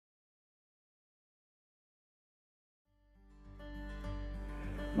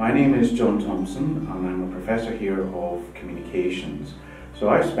My name is John Thompson and I'm a professor here of communications. So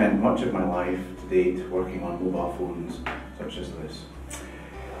I've spent much of my life to date working on mobile phones such as this.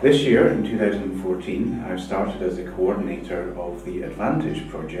 This year, in 2014, I've started as the coordinator of the Advantage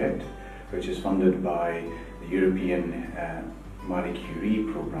project, which is funded by the European Marie Curie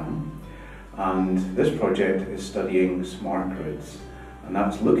programme. And this project is studying smart grids, and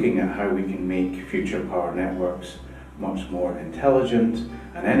that's looking at how we can make future power networks much more intelligent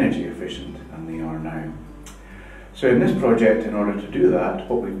and energy efficient than they are now. So in this project, in order to do that,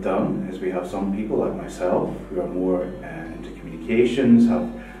 what we've done is we have some people like myself who are more into communications,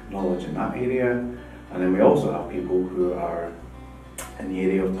 have knowledge in that area, and then we also have people who are in the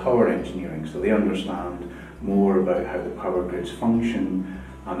area of power engineering, so they understand more about how the power grids function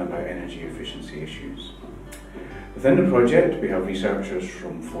and about energy efficiency issues. Within the project, we have researchers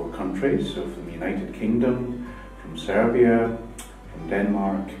from 4 countries, so from the United Kingdom, from Serbia, from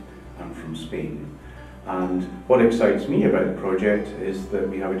Denmark, and from Spain. And what excites me about the project is that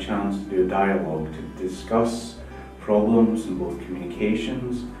we have a chance to do a dialogue to discuss problems in both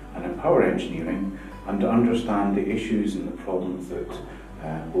communications and in power engineering, and to understand the issues and the problems that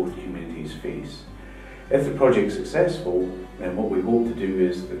both communities face. If the project is successful, then what we hope to do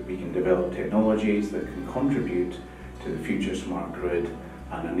is that we can develop technologies that can contribute to the future smart grid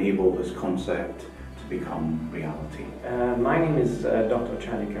and enable this concept to become reality. My name is Dr.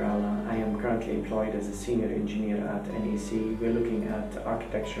 Charlie Kerala. I am currently employed as a senior engineer at NEC. We're looking at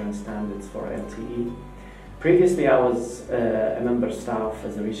architecture and standards for LTE. Previously, I was a member staff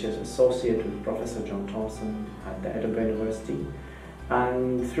as a research associate with Professor John Thompson at the Edinburgh University.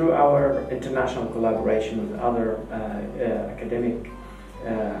 And through our international collaboration with other academic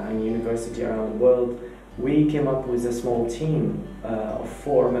and university around the world, we came up with a small team of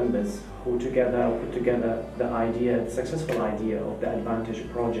 4 members who together put together the successful idea of the Advantage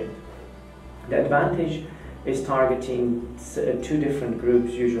project. The Advantage is targeting 2 different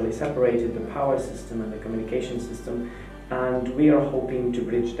groups, usually separated, the power system and the communication system, and we are hoping to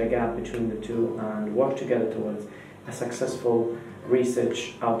bridge the gap between the 2 and work together towards a successful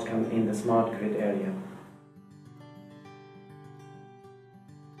research outcome in the smart grid area.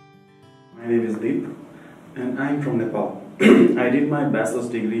 My name is Deep and I'm from Nepal. I did my bachelor's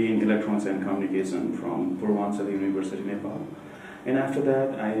degree in electronics and communication from Burchell University, Nepal. And after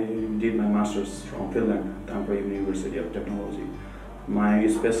that, I did my master's from Finland, Edinburgh University of Technology. My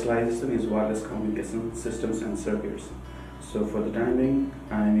specialization is wireless communication systems and circuits. So for the time being,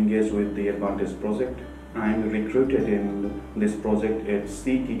 I'm engaged with the Advantage project. I'm recruited in this project at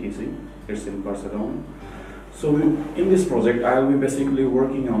CTTC, it's in Barcelona. So in this project, I'll be basically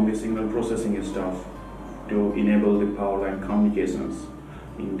working on the signal processing stuff to enable the power line communications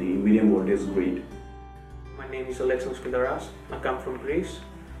in the medium voltage grid. My name is Alexandros Kidaras. I come from Greece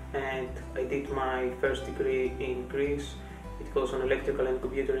and I did my first degree in Greece. It goes on electrical and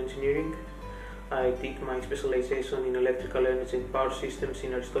computer engineering. I did my specialization in electrical energy and power systems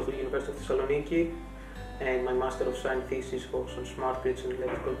in Aristotle University of Thessaloniki, and my Master of Science thesis was on smart grids and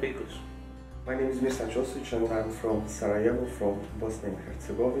electrical vehicles. My name is Mirsan Čosić and I'm from Sarajevo, from Bosnia and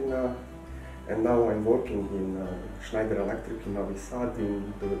Herzegovina, and now I'm working in Schneider Electric in Novi Sad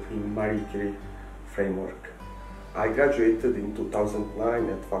in Marie Curie framework. I graduated in 2009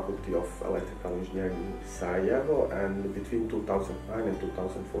 at Faculty of Electrical Engineering in Sarajevo, and between 2009 and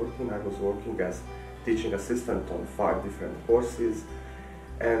 2014 I was working as teaching assistant on 5 different courses,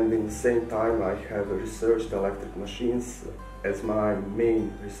 and in the same time I have researched electric machines as my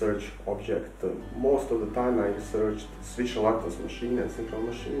main research object. Most of the time I researched switch lattice machine and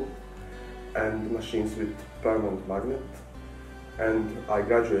synchronous machine and machines with permanent magnet, and I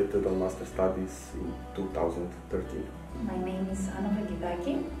graduated on master studies in 2013. My name is Anna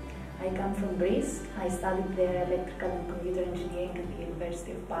Vagidaki. I come from Greece. I studied there electrical and computer engineering at the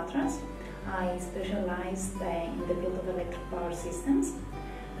University of Patras. I specialized in the field of electric power systems.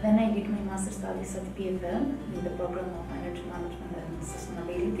 Then I did my master studies at PFL in the program of energy management and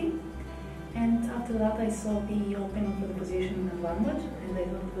sustainability. And after that I saw the opening for the position in Advantage, and I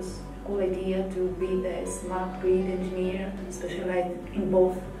thought it was a cool idea to be the smart grid engineer and specialize in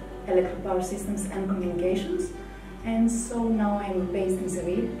both electric power systems and communications. And so now I'm based in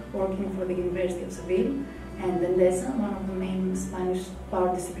Seville, working for the University of Seville and Endesa, one of the main Spanish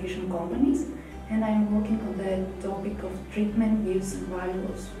power distribution companies. And I'm working on the topic of treatment, use and value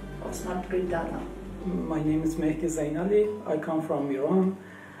of smart grid data. My name is Mehdi Zainali. I come from Iran.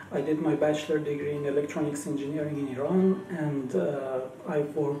 I did my bachelor degree in electronics engineering in Iran, and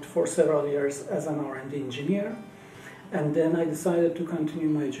I've worked for several years as an R&D engineer. And then I decided to continue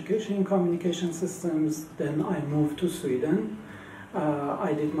my education in communication systems. Then I moved to Sweden.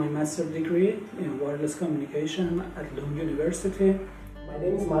 I did my master's degree in wireless communication at Lund University. My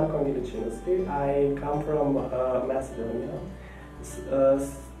name is Marko Angelicinski. I come from Macedonia.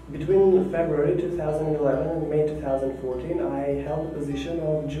 Between February 2011 and May 2014, I held the position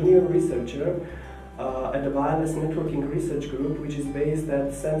of junior researcher at the Wireless Networking Research Group, which is based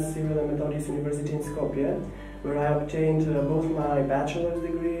at St. Cyril and Methodius University in Skopje, where I obtained both my bachelor's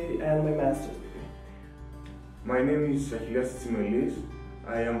degree and my master's degree. My name is Achillas Tsimelis.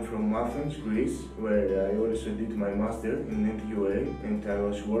 I am from Athens, Greece, where I also did my master in NTUA, and I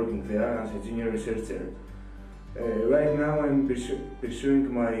was working there as a junior researcher. Right now I'm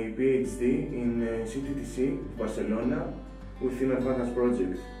pursuing my PhD in CTTC, Barcelona, within Advanced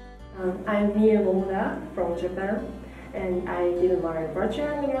Project. I'm Mia Momura from Japan, and I did my Burchell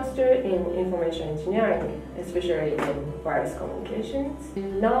and master in information engineering, especially in wireless communications.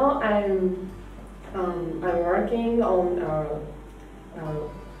 Now I'm working on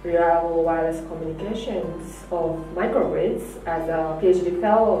reliable wireless communications of microgrids as a PhD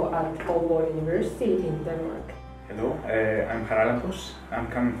fellow at Edinburgh University in Denmark. Hello, I'm Haralampos. I'm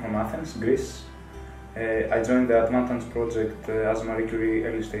coming from Athens, Greece. I joined the Advanced Project as Marie Curie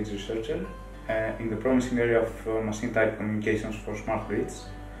early stage researcher in the promising area of machine-type communications for smart grids.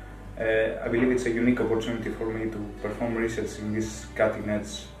 I believe it's a unique opportunity for me to perform research in this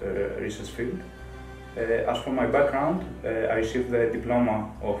cutting-edge research field. As for my background, I received the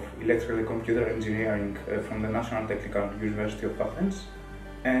Diploma of Electrical and Computer Engineering from the National Technical University of Athens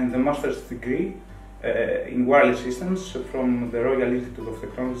and the Master's degree in Wireless Systems from the Royal Institute of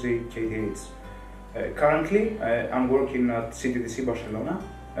Technology, KTH. Currently, I'm working at CTTC Barcelona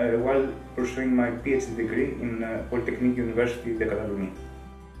while pursuing my PhD degree in Polytechnic University de Catalunya.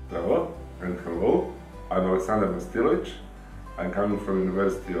 Hello, and hello. I'm Alexander Mastilovic. I'm coming from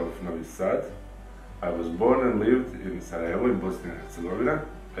University of Novi Sad. I was born and lived in Sarajevo in Bosnia and Herzegovina.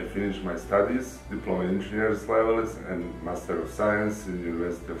 I finished my studies, diploma in engineer's levels and Master of Science in the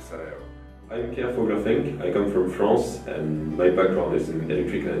University of Sarajevo. I'm Pierre Faugrafenc. I come from France and my background is in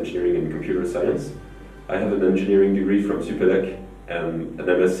electrical engineering and computer science. I have an engineering degree from Supélec and an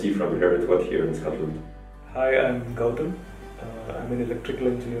MSc from Herbert Watt here in Scotland. Hi, I'm Gautam. I'm an electrical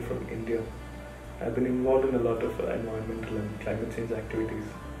engineer from India. I've been involved in a lot of environmental and climate change activities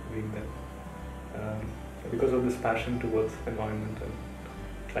being there. Because of this passion towards environment and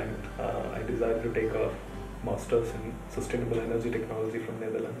climate, I decided to take a master's in sustainable energy technology from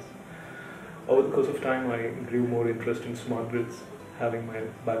Netherlands. Over the course of time, I grew more interest in smart grids, having my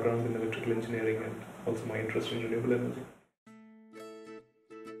background in electrical engineering and also my interest in renewable energy.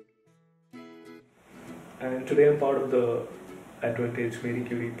 And today I'm part of the Advantage Marie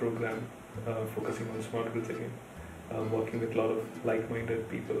Curie program, focusing on smart grids again, working with a lot of like-minded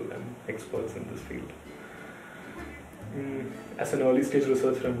people and experts in this field. As an early stage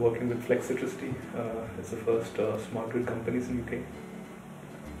researcher, I'm working with Flexitricity. It's the first smart grid companies in UK.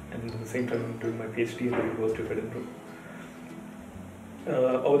 And at the same time, I'm doing my PhD at the University of Edinburgh.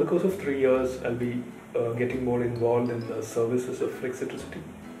 Over the course of 3 years, I'll be getting more involved in the services of Flexitricity,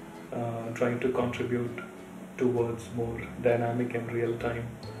 trying to contribute towards more dynamic and real-time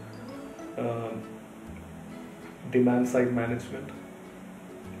demand-side management.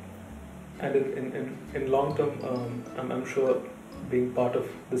 And in long term, I'm sure being part of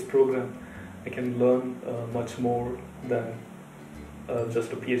this program, I can learn much more than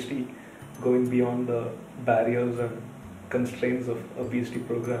just a PhD, going beyond the barriers and constraints of a PhD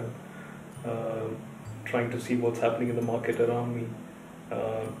program, trying to see what's happening in the market around me,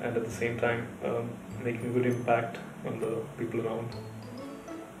 and at the same time making a good impact on the people around.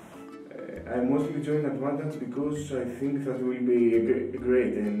 I mostly joined Advantage because I think that will be a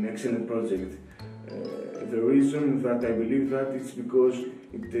great and excellent project. The reason that I believe that is because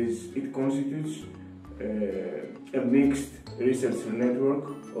it constitutes a mixed research network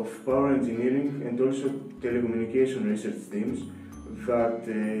of power engineering and also telecommunication research teams that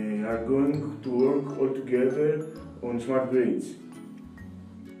are going to work all together on smart grids.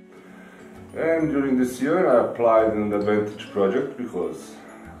 And during this year I applied in the Advantage project because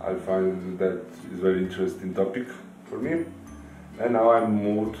I find that is a very interesting topic for me, and now I'm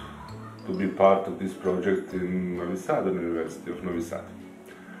moved to be part of this project in Novi Sad, the University of Novi Sad.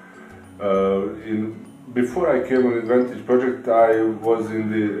 Before I came on the Advantage project, I was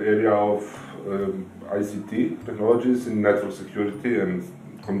in the area of ICT technologies in network security and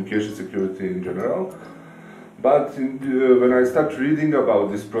communication security in general. But when I start reading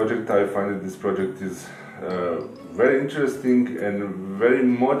about this project, I find that this project is very interesting and very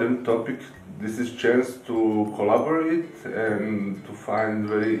modern topic. This is chance to collaborate and to find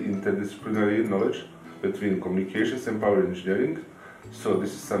very interdisciplinary knowledge between communications and power engineering. So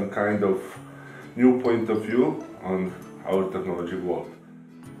this is some kind of new point of view on our technology world.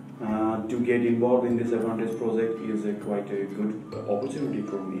 To get involved in this Advantage project is quite a good opportunity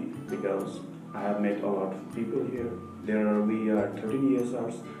for me because I have met a lot of people here. We are 13 years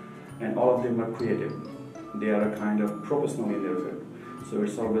old and all of them are creative. They are a kind of professional in their field. So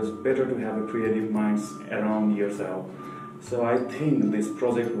it's always better to have a creative minds around yourself. So I think this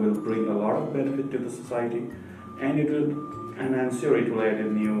project will bring a lot of benefit to the society, and I'm sure it will add a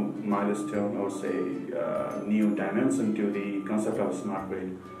new milestone or say new dimension to the concept of smart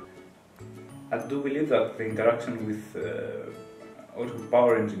grid. I do believe that the interaction with also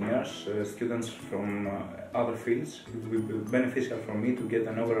power engineers, students from other fields, it will be beneficial for me to get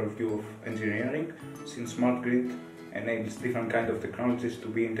an overall view of engineering, since smart grid enables different kinds of technologies to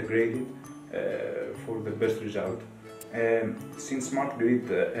be integrated for the best result. Since smart grid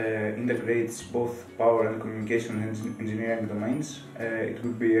integrates both power and communication engineering domains, it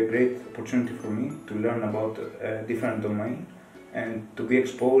will be a great opportunity for me to learn about different domains and to be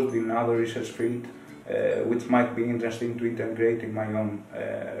exposed in other research fields which might be interesting to integrate in my own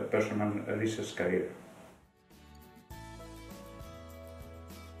personal research career.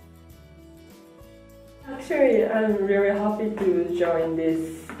 Actually, I'm really happy to join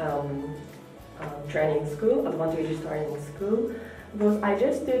this training school, Advantage Training School, because I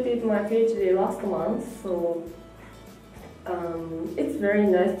just did my PhD last month, so it's very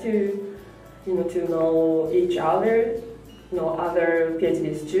nice to know each other, other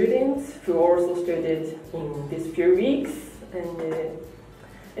PhD students who also studied in these few weeks, and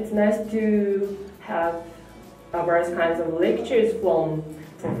it's nice to have various kinds of lectures from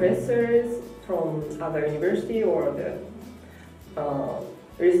professors from other university or the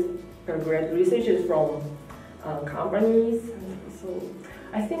great researchers from companies. So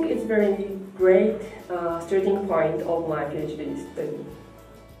I think it's very great starting point of my PhD study.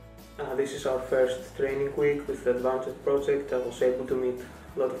 This is our first training week with the Advantage project. I was able to meet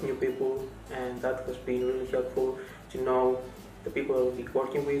a lot of new people, and that has been really helpful to know the people I will be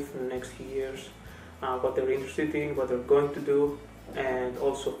working with in the next few years, what they're interested in, what they're going to do, and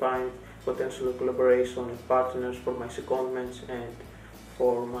also find potential collaboration and partners for my secondments and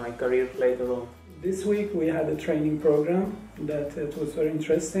for my career later on. This week we had a training program that it was very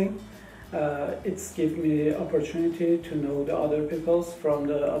interesting. It's given me opportunity to know the other peoples from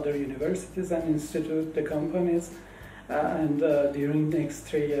the other universities and institutes, the companies, and during the next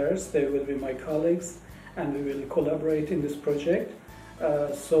 3 years they will be my colleagues and we will collaborate in this project.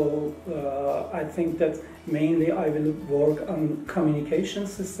 So I think that mainly I will work on communication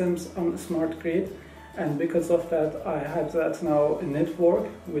systems on smart grid, and because of that I have that now a network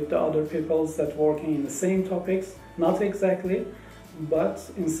with the other peoples that working in the same topics, not exactly, but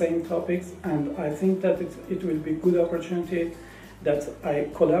in same topics, and I think that it will be good opportunity that I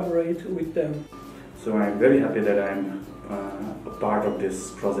collaborate with them. So I'm very happy that I'm a part of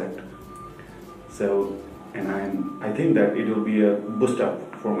this project. And I think that it will be a boost up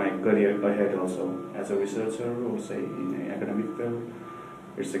for my career ahead also as a researcher or say in an academic field.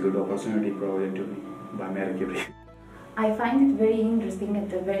 It's a good opportunity provided to me by Marie Curie. I find it very interesting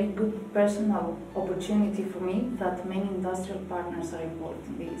and a very good personal opportunity for me that many industrial partners are involved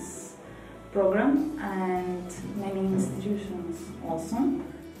in this program and many institutions also.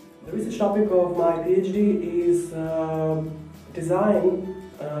 The research topic of my PhD is design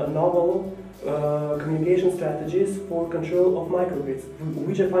novel communication strategies for control of microgrids,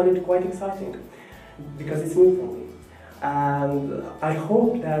 which I find it quite exciting because it's new for me. And I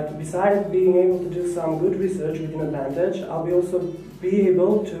hope that besides being able to do some good research within Advantage, I'll also be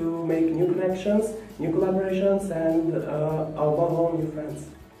able to make new connections, new collaborations, and above all, new friends.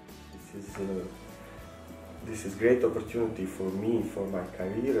 This is great opportunity for me, for my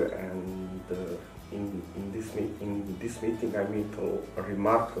career, and in this meeting I meet a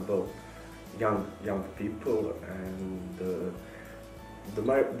remarkable young people, and the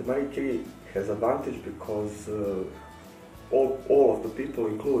Marie Curie has advantage because all of the people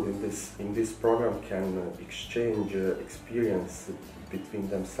included in this program can exchange experience between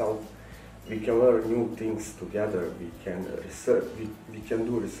themselves. We can learn new things together. We can research. We can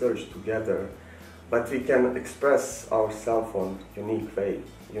do research together, but we can express ourselves on unique way.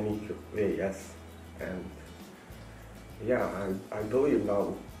 Yes, and yeah, I believe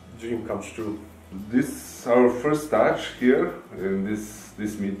now dream comes true. This is our first touch here in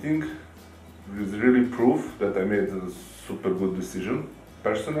this meeting. It is really proof that I made a super good decision,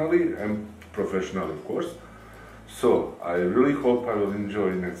 personally and professionally, of course. So I really hope I will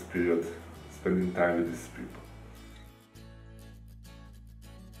enjoy next period spending time with these people.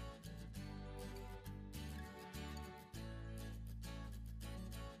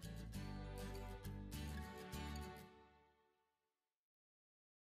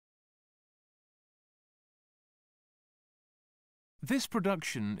 This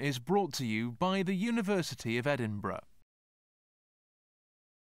production is brought to you by the University of Edinburgh.